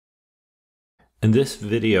In this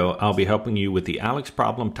video, I'll be helping you with the ALEKS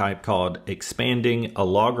problem type called expanding a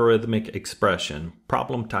logarithmic expression,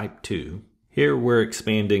 problem type 2. Here we're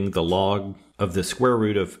expanding the log of the square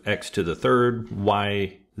root of x to the third,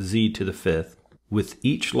 y, z to the fifth, with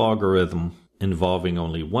each logarithm involving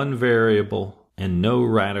only one variable and no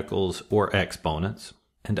radicals or exponents.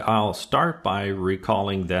 And I'll start by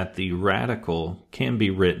recalling that the radical can be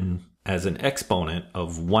written as an exponent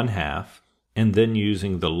of 1/2, and then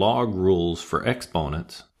using the log rules for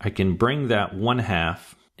exponents, I can bring that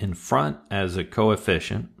 1/2 in front as a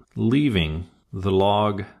coefficient, leaving the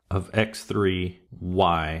log of x3,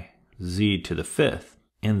 y, z to the fifth.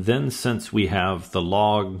 And then since we have the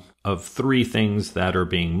log of three things that are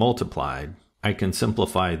being multiplied, I can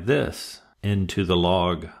simplify this into the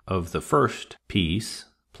log of the first piece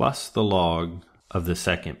plus the log of the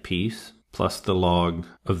second piece plus the log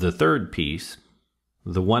of the third piece.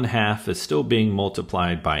 The 1/2 is still being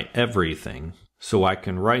multiplied by everything, so I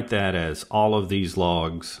can write that as all of these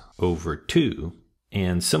logs over 2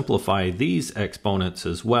 and simplify these exponents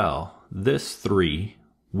as well. This 3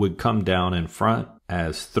 would come down in front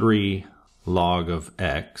as 3 log of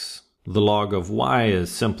x. The log of y is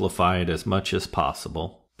simplified as much as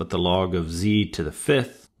possible, but the log of z to the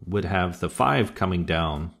fifth would have the 5 coming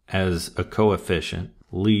down as a coefficient,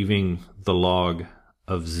 leaving the log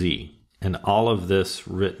of z. And all of this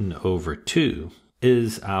written over 2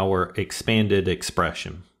 is our expanded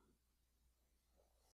expression.